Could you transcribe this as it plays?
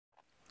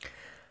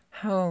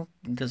How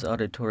does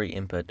auditory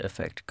input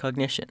affect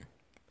cognition?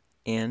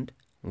 And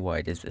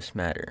why does this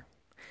matter?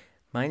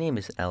 My name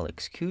is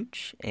Alex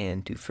Cooch,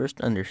 and to first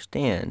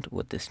understand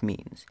what this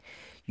means,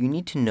 you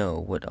need to know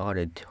what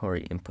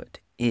auditory input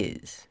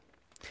is.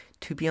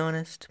 To be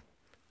honest,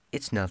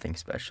 it's nothing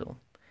special.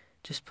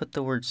 Just put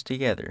the words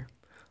together.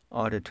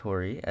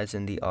 Auditory, as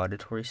in the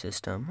auditory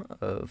system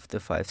of the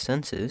five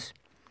senses,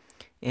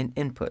 and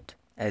input,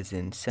 as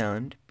in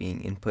sound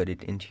being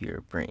inputted into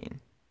your brain.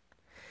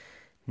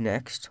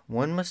 Next,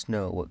 one must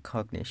know what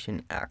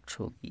cognition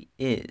actually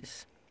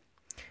is.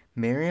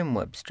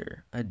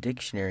 Merriam-Webster, a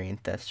dictionary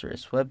and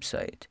thesaurus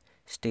website,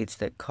 states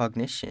that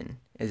cognition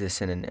is a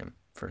synonym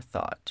for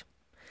thought.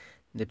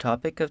 The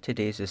topic of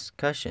today's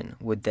discussion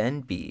would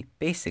then be,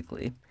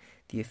 basically,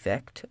 the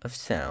effect of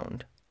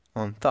sound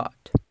on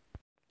thought.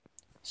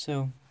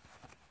 So,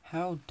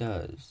 how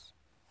does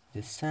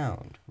the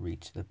sound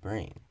reach the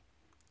brain,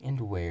 and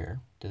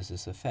where does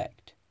this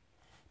affect?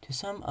 To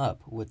sum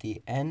up what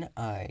the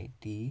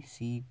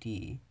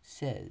NIDCD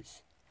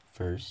says,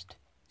 first,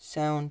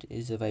 sound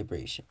is a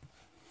vibration.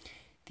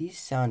 These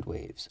sound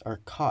waves are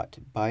caught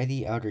by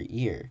the outer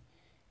ear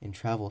and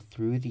travel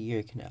through the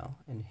ear canal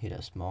and hit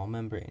a small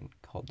membrane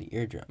called the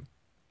eardrum.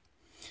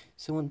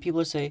 So when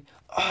people say,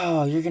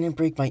 "Oh, you're going to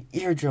break my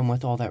eardrum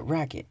with all that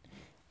racket,"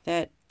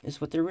 that is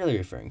what they're really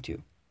referring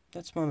to,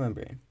 that small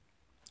membrane.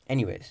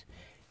 Anyways,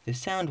 the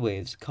sound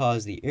waves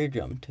cause the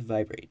eardrum to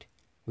vibrate,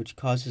 which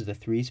causes the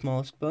three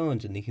smallest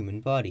bones in the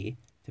human body,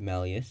 the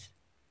malleus,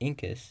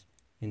 incus,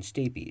 and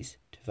stapes,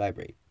 to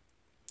vibrate.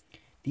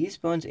 These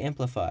bones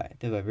amplify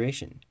the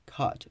vibration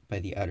caught by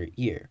the outer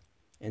ear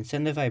and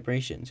send the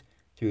vibrations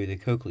through the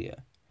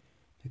cochlea.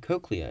 The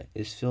cochlea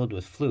is filled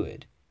with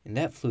fluid, and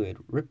that fluid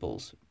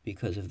ripples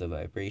because of the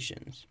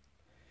vibrations.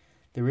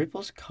 The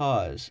ripples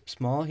cause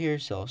small hair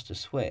cells to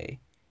sway,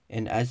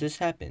 and as this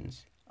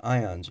happens,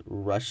 ions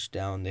rush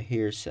down the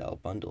hair cell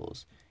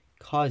bundles,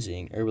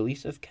 causing a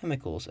release of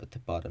chemicals at the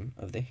bottom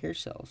of the hair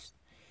cells.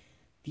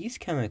 These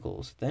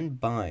chemicals then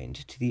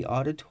bind to the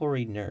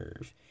auditory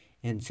nerve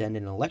and send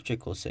an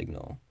electrical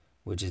signal,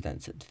 which is then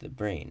sent to the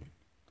brain.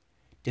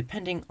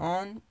 Depending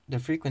on the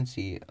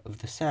frequency of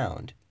the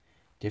sound,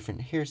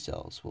 different hair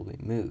cells will be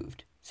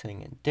moved,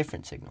 sending a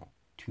different signal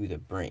to the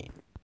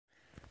brain.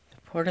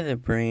 The part of the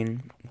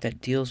brain that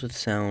deals with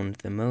sound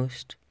the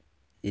most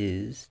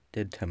is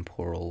the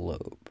temporal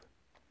lobe.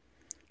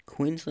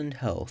 Queensland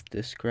Health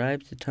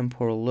describes the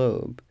temporal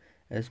lobe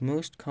as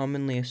most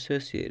commonly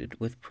associated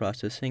with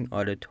processing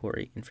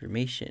auditory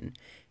information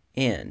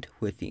and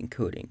with the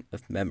encoding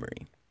of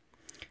memory.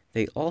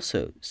 They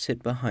also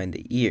sit behind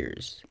the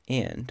ears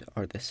and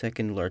are the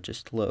second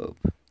largest lobe.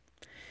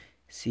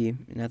 See,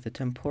 now the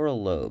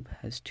temporal lobe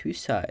has two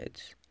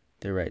sides,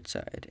 the right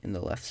side and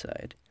the left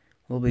side.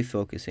 We'll be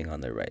focusing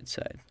on the right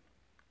side.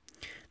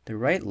 The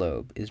right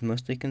lobe is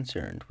mostly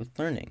concerned with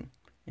learning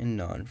and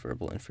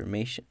nonverbal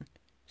information,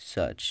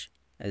 such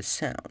as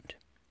sound.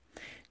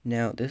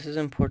 Now, this is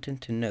important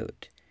to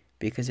note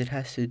because it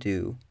has to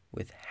do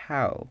with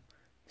how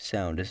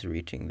sound is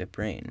reaching the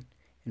brain,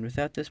 and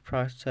without this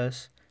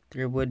process,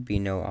 there would be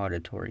no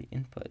auditory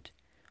input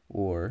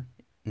or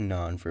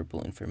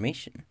nonverbal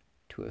information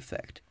to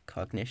affect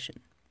cognition.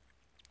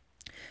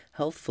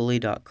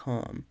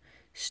 Healthfully.com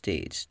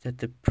states that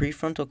the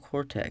prefrontal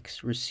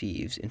cortex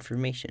receives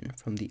information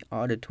from the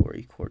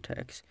auditory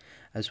cortex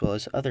as well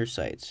as other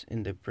sites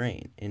in the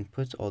brain and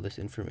puts all this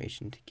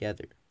information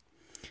together.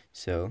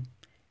 So,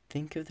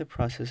 think of the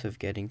process of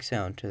getting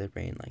sound to the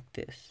brain like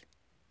this: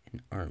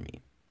 an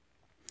army.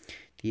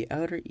 The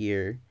outer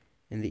ear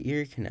and the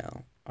ear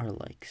canal are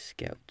like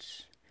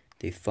scouts.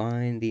 They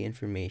find the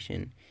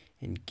information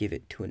and give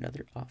it to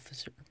another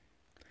officer.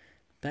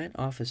 That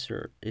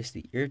officer is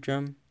the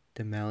eardrum,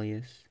 the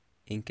malleus,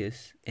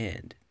 incus,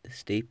 and the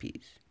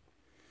stapes.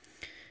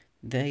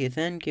 They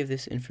then give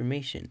this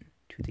information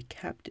to the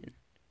captain,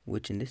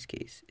 which in this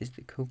case is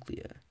the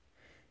cochlea.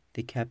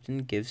 The captain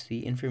gives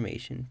the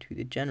information to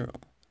the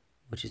general,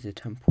 which is the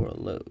temporal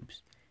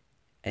lobes.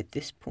 At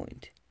this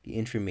point, the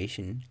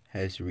information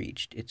has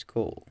reached its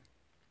goal.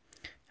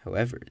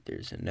 However,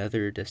 there's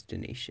another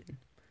destination,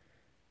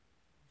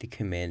 the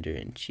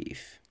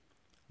commander-in-chief,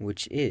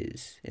 which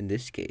is, in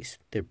this case,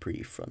 the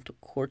prefrontal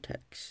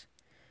cortex.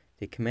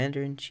 The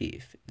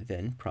commander-in-chief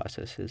then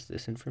processes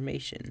this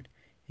information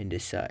and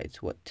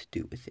decides what to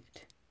do with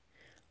it.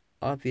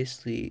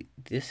 Obviously,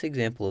 this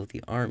example of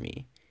the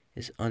army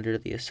is under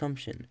the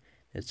assumption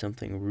that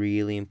something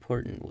really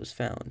important was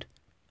found.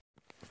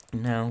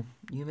 Now,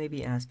 you may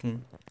be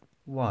asking,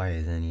 why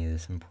is any of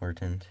this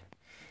important?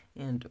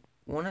 And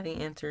one of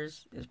the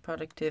answers is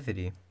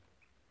productivity.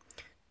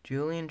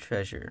 Julian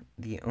Treasure,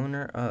 the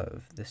owner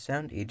of the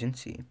Sound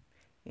Agency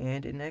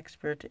and an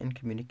expert in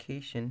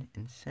communication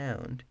and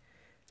sound,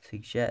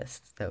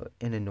 suggests that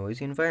in a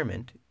noisy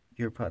environment,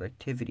 your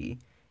productivity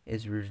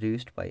is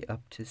reduced by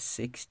up to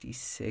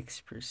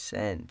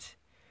 66%.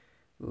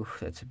 Ooh,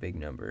 that's a big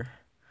number.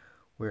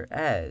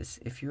 Whereas,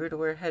 if you were to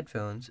wear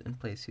headphones and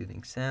play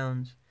soothing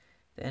sounds,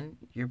 then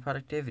your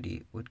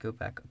productivity would go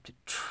back up to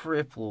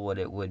triple what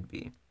it would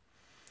be.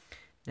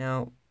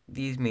 Now,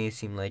 these may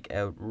seem like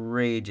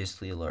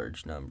outrageously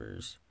large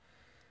numbers.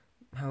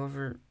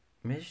 However,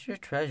 Mr.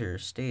 Treasure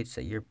states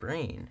that your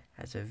brain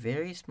has a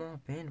very small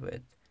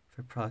bandwidth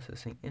for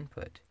processing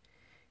input,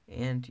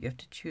 and you have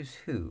to choose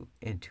who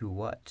and to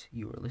what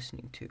you are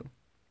listening to.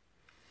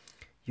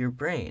 Your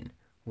brain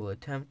will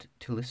attempt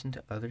to listen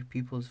to other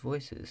people's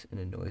voices in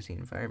a noisy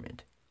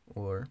environment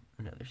or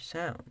another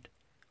sound,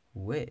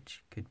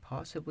 which could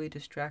possibly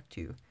distract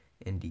you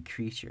and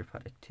decrease your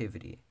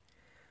productivity.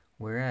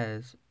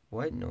 Whereas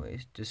white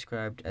noise,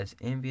 described as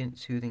ambient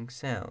soothing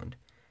sound,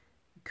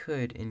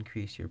 could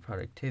increase your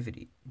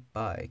productivity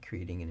by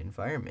creating an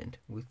environment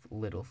with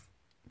little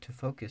to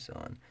focus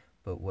on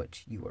but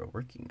what you are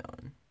working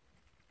on.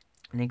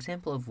 An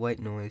example of white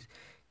noise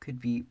could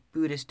be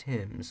Buddhist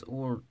hymns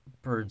or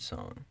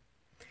birdsong.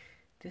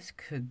 This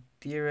could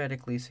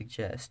theoretically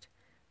suggest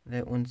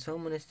that when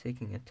someone is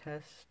taking a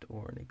test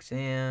or an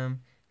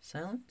exam,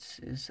 silence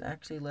is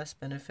actually less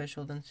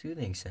beneficial than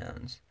soothing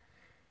sounds.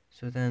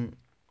 So then,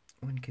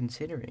 when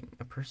considering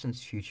a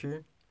person's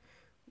future,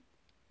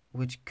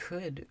 which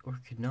could or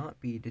could not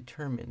be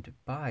determined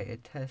by a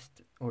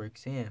test or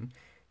exam,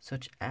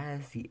 such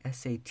as the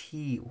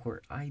SAT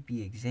or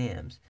IB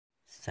exams,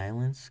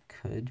 silence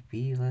could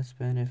be less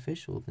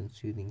beneficial than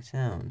soothing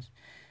sounds.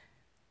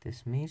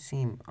 This may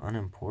seem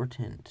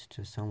unimportant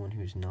to someone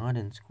who's not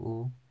in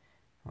school,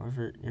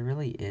 however, it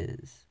really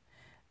is,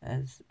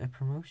 as a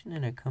promotion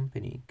in a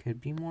company could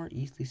be more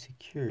easily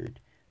secured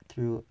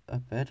through a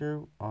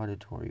better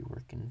auditory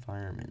work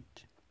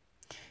environment.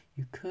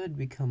 You could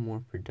become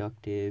more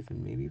productive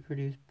and maybe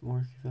produce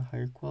work of a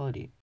higher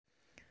quality.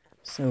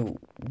 So,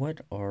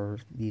 what are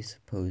these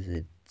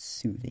supposed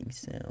soothing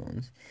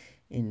sounds,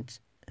 and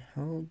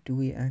how do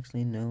we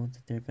actually know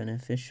that they're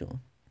beneficial?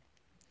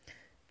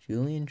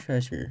 Julian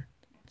Treasure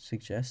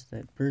suggests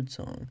that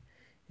birdsong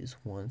is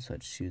one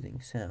such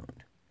soothing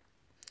sound.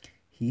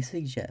 He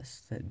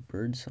suggests that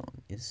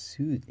birdsong is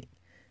soothing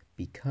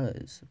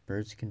because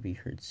birds can be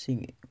heard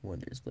singing when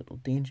there's little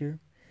danger,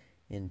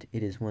 and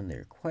it is when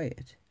they're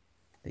quiet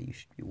that you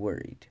should be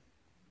worried.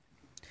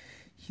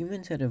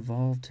 Humans had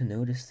evolved to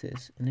notice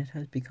this, and it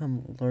has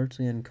become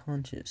largely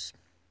unconscious.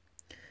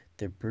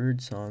 The bird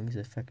song is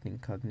affecting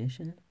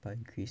cognition by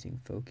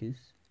increasing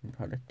focus and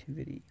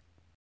productivity.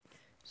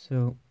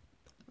 So,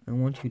 I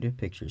want you to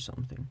picture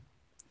something.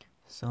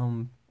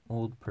 Some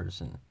old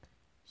person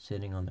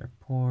sitting on their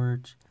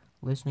porch,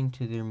 listening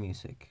to their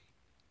music,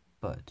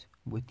 but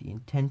with the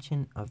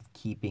intention of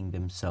keeping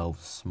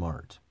themselves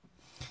smart.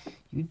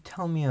 You'd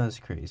tell me I was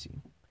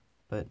crazy,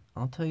 but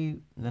I'll tell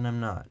you that I'm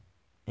not,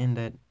 and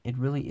that it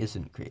really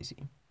isn't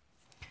crazy.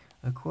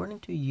 According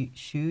to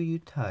Xu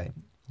Yutai,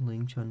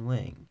 Ling Chun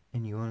Wang,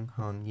 and Yuan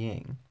Hong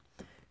Yang,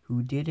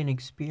 who did an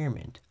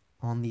experiment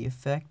on the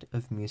effect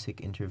of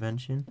music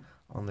intervention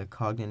on the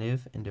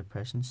cognitive and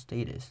depression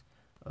status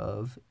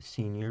of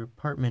senior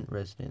apartment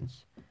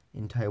residents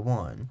in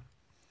Taiwan,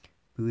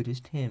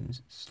 Buddhist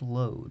hymns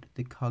slowed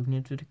the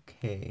cognitive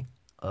decay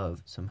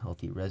of some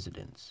healthy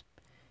residents.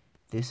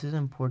 This is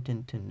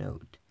important to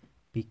note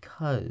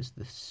because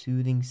the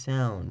soothing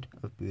sound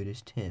of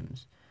Buddhist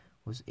hymns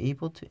was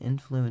able to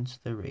influence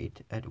the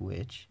rate at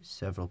which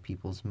several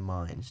people's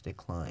minds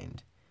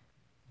declined.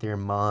 Their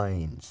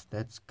minds.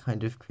 That's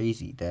kind of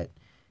crazy that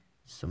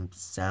some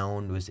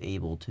sound was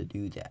able to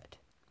do that.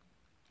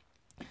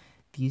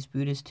 These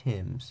Buddhist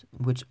hymns,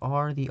 which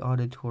are the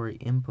auditory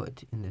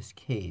input in this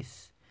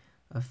case,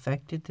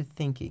 affected the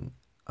thinking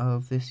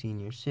of the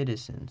senior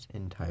citizens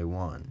in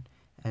Taiwan,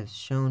 as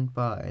shown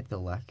by the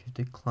lack of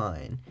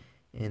decline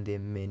in the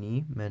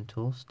Mini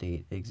Mental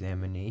State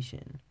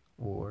Examination,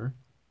 or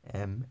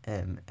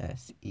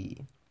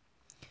MMSE,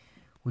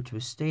 which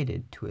was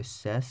stated to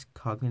assess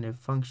cognitive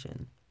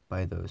function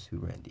by those who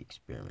ran the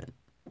experiment.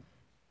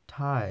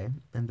 Tai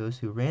and those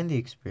who ran the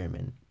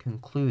experiment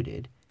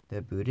concluded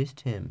that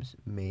Buddhist hymns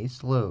may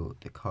slow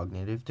the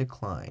cognitive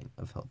decline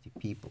of healthy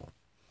people.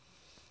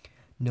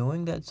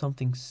 Knowing that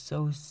something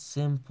so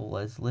simple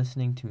as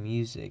listening to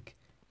music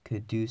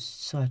could do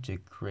such a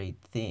great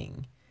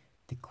thing,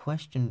 the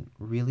question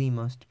really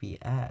must be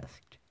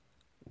asked,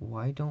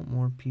 why don't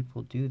more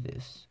people do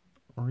this,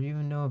 or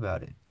even know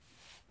about it?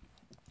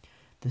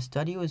 The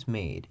study was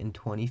made in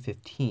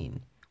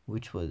 2015,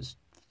 which was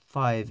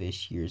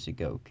 5-ish years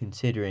ago,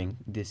 considering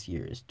this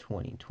year is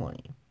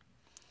 2020.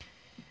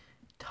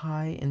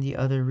 Tai and the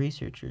other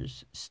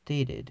researchers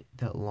stated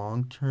that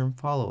long-term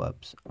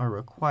follow-ups are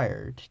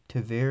required to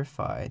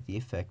verify the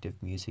effect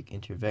of music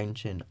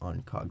intervention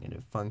on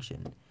cognitive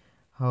function.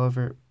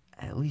 However,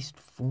 at least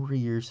 4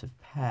 years have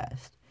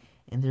passed,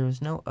 and there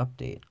was no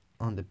update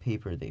on the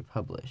paper they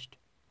published.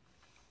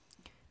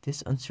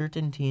 This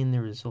uncertainty in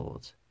the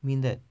results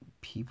mean that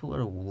people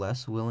are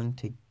less willing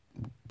to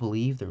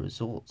believe the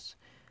results.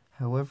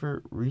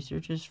 However,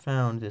 researchers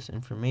found this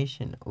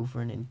information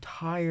over an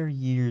entire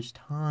year's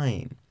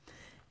time,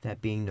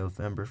 that being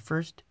November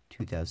 1st,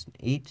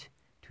 2008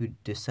 to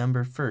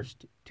December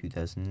 1st,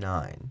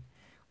 2009,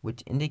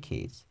 which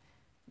indicates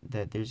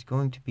that there's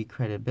going to be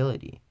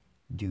credibility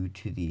due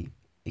to the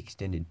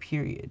extended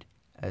period,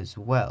 as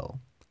well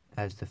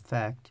as the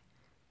fact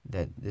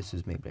that this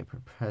was made by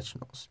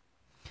professionals.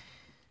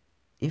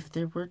 If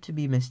there were to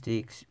be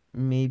mistakes,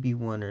 maybe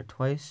one or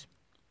twice,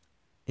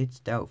 it's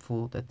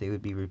doubtful that they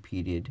would be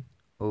repeated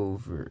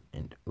over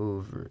and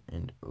over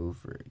and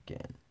over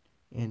again,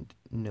 and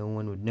no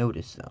one would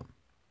notice them.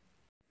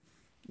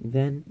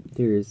 Then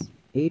there is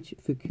H.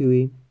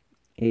 Fukui,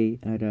 A.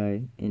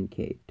 Arai, and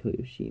K.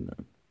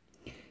 Toyoshima,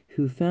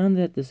 who found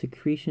that the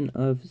secretion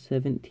of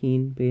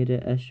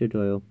 17-beta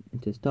estradiol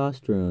and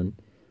testosterone,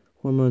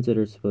 hormones that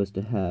are supposed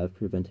to have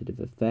preventative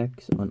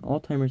effects on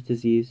Alzheimer's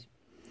disease,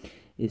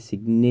 is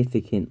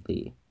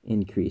significantly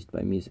increased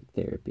by music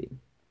therapy.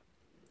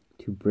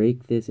 To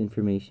break this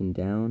information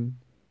down,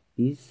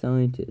 these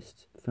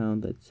scientists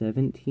found that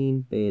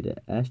 17-beta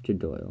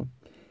estradiol,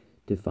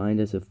 defined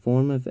as a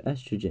form of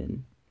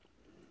estrogen,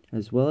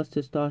 as well as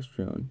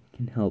testosterone,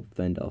 can help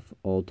fend off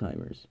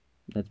Alzheimer's.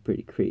 That's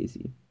pretty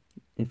crazy,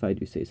 if I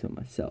do say so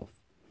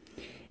myself.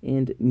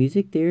 And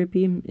music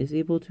therapy is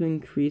able to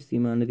increase the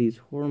amount of these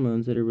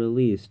hormones that are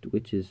released,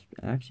 which is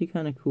actually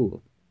kind of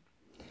cool.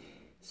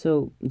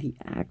 So, the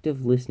act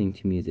of listening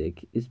to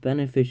music is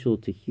beneficial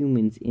to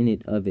humans in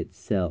and of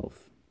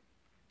itself.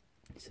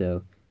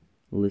 So,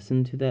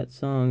 listen to that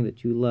song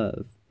that you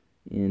love,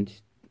 and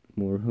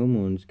more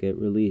hormones get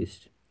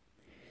released.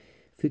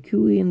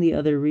 Fukui and the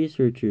other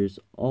researchers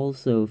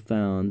also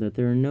found that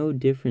there are no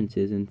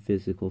differences in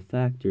physical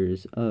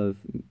factors of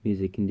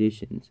music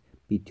conditions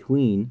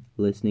between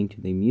listening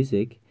to the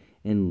music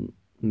and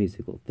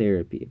musical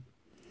therapy,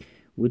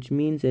 which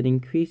means that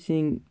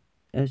increasing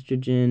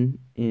estrogen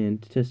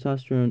and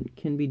testosterone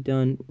can be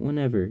done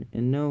whenever,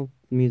 and no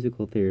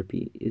musical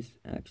therapy is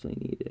actually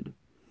needed.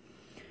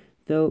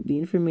 Though the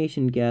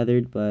information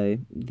gathered by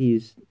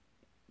these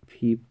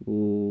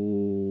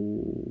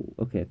people...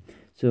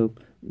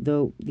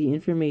 Though the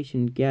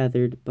information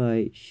gathered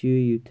by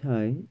Xu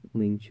Yutai,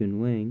 Ling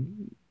Chun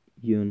Wang,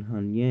 Yun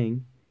Han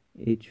Yang,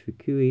 H.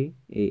 Fukui,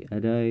 A.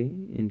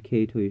 Arai, and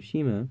K.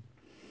 Toyoshima,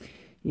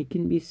 it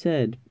can be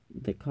said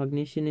that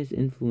cognition is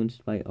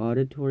influenced by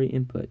auditory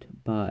input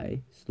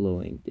by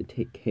slowing the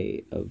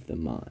decay of the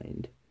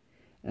mind,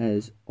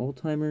 as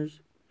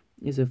Alzheimer's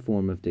is a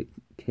form of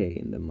decay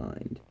in the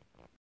mind.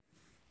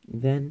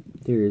 Then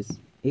there is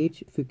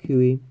H.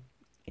 Fukui,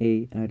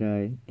 A.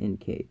 Arai, and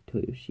K.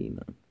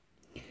 Toyoshima,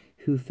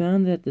 who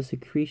found that the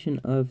secretion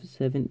of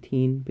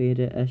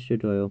 17-beta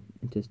estradiol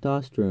and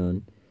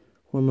testosterone,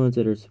 hormones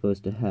that are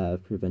supposed to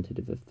have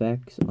preventative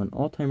effects on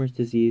Alzheimer's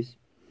disease,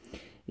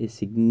 is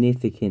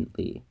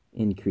significantly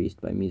increased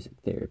by music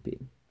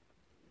therapy.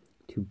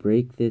 To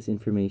break this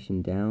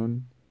information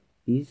down,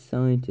 these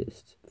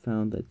scientists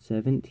found that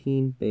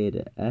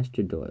 17-beta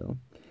estradiol,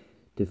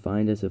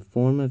 defined as a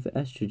form of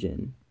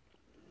estrogen,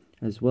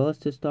 as well as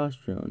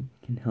testosterone,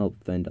 can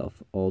help fend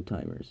off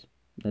Alzheimer's.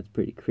 That's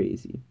pretty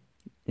crazy,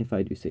 if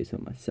I do say so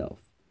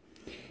myself.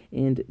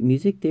 And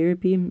music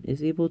therapy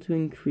is able to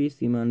increase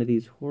the amount of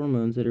these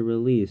hormones that are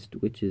released,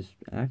 which is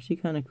actually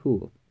kind of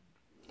cool.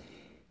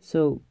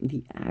 So,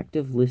 the act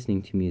of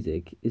listening to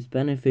music is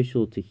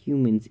beneficial to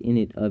humans in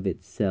and of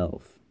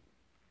itself.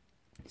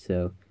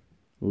 So,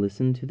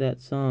 listen to that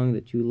song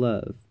that you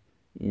love,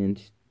 and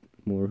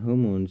more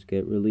hormones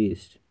get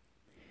released.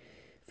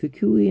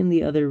 Fukui and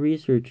the other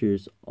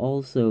researchers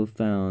also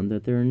found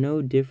that there are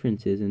no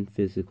differences in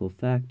physical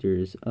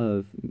factors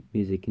of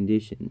music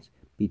conditions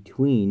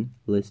between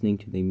listening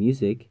to the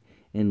music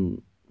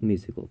and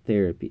musical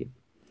therapy,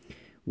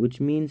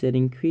 which means that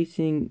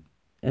increasing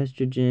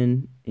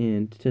estrogen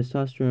and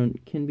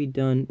testosterone can be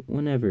done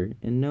whenever,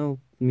 and no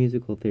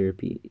musical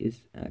therapy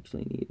is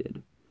actually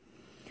needed.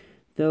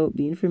 Though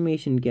the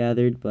information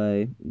gathered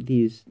by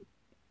these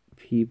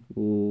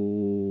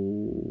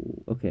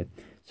people...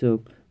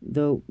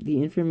 Though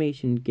the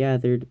information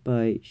gathered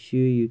by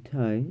Xu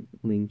Yutai,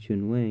 Ling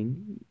Chun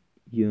Wang,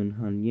 Yun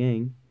Han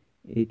Yang,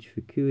 H.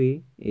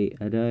 Fukui, A.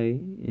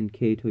 Arai, and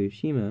K.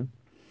 Toyoshima,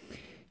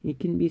 it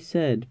can be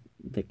said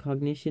that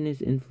cognition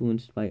is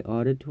influenced by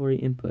auditory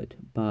input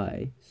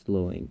by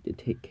slowing the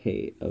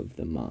decay of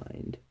the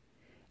mind,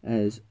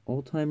 as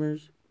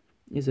Alzheimer's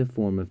is a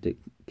form of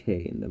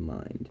decay in the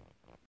mind.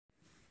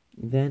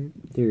 Then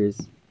there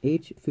is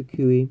H.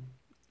 Fukui,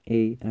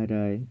 A.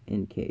 Arai,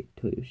 and K.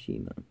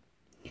 Toyoshima,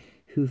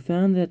 who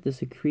found that the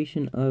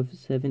secretion of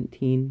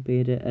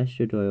 17-beta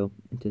estradiol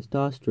and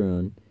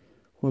testosterone,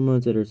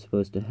 hormones that are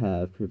supposed to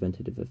have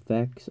preventative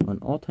effects on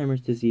Alzheimer's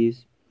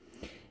disease,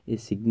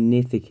 is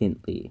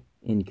significantly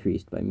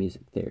increased by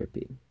music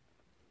therapy.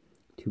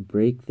 To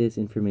break this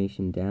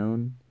information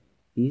down,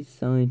 these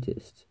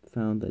scientists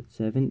found that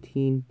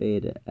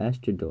 17-beta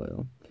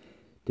estradiol,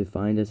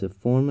 defined as a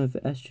form of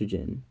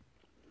estrogen,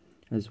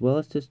 as well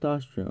as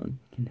testosterone,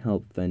 can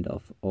help fend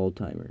off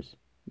Alzheimer's.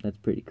 That's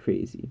pretty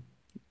crazy,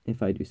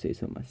 if I do say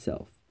so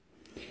myself.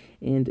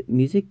 And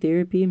music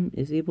therapy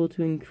is able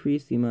to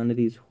increase the amount of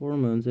these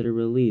hormones that are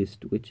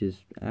released, which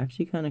is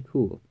actually kind of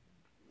cool.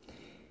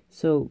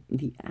 So,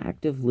 the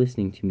act of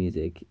listening to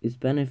music is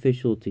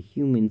beneficial to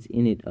humans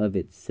in and of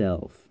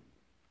itself.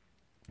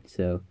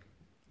 So,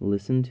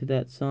 listen to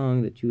that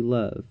song that you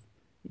love,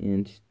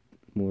 and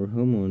more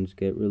hormones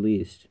get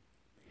released.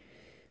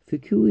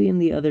 Fukui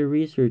and the other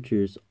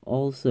researchers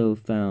also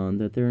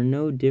found that there are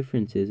no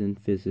differences in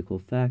physical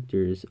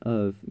factors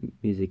of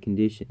music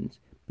conditions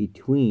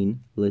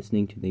between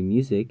listening to the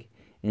music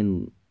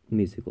and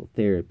musical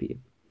therapy,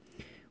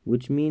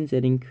 which means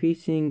that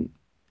increasing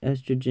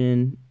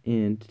estrogen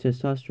and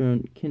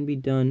testosterone can be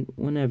done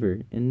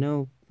whenever, and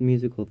no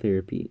musical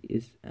therapy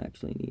is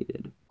actually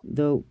needed.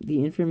 Though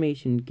the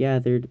information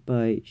gathered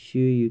by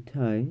Xu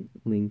Yutai,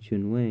 Ling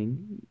Chun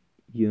Wang,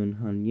 Yun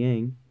Han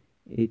Yang,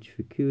 H.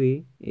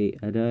 Fukui, A.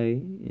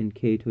 Adai, and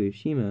K.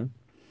 Toyoshima,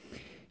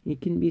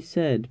 it can be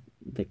said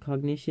that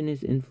cognition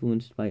is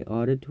influenced by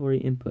auditory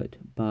input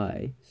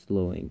by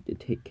slowing the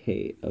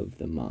decay of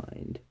the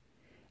mind,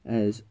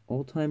 as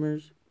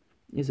Alzheimer's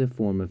is a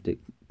form of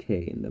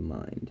decay in the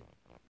mind.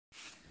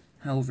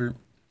 However,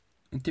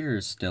 there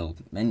are still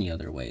many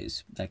other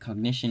ways that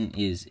cognition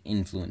is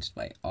influenced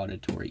by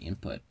auditory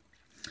input,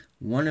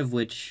 one of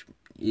which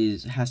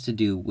has to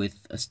do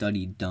with a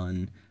study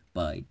done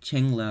by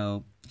Cheng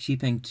Lao,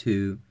 Xipeng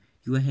Tu,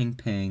 Yueheng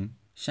Peng,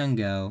 Shang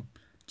Gao,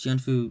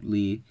 Jianfu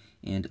Li,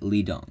 and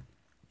Li Dong.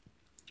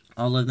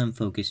 All of them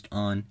focused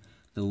on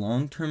the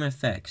long-term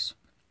effects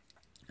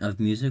of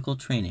musical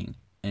training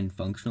and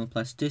functional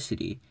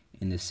plasticity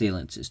in the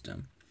salient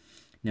system.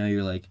 Now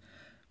you're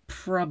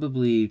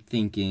probably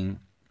thinking,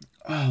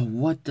 oh,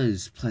 what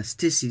does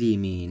plasticity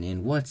mean,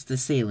 and what's the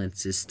salient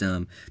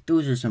system?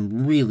 Those are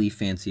some really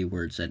fancy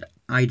words that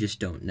I just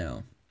don't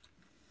know.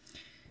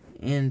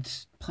 And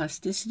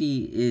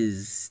plasticity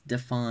is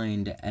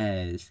defined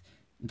as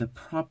the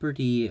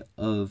property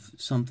of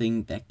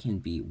something that can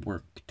be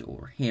worked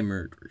or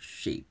hammered or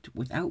shaped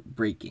without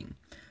breaking,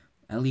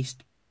 at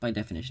least by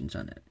definitions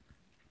on it.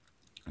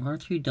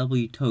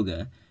 R3W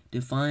Toga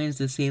defines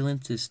the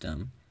salient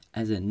system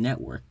as a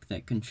network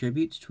that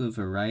contributes to a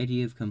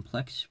variety of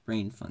complex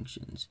brain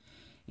functions,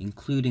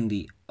 including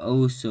the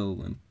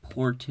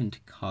oh-so-important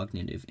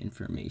cognitive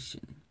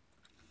information.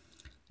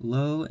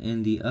 Lowe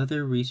and the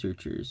other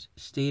researchers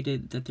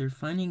stated that their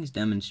findings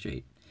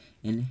demonstrate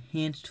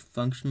enhanced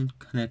functional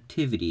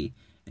connectivity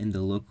in the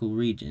local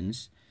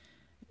regions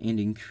and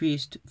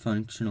increased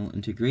functional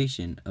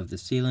integration of the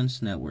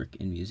salience network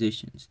in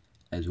musicians,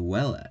 as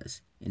well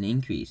as an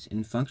increase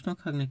in functional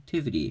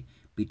connectivity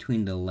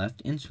between the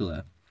left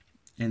insula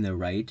and the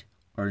right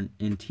or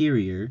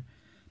anterior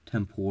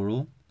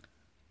temporal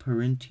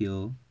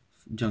parietal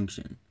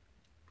junction,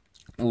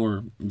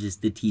 or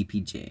just the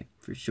TPJ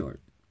for short.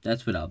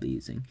 That's what I'll be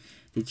using.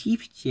 The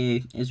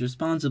TPJ is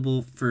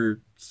responsible for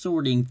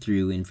sorting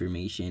through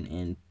information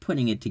and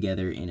putting it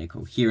together in a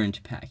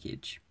coherent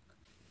package.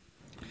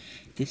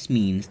 This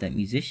means that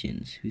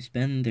musicians who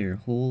spend their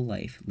whole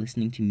life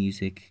listening to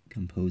music,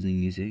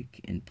 composing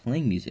music, and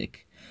playing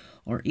music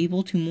are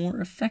able to more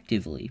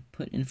effectively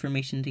put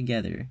information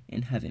together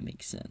and have it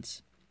make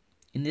sense.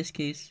 In this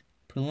case,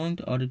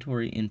 prolonged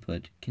auditory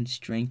input can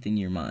strengthen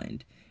your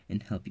mind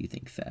and help you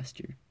think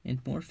faster and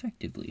more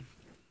effectively.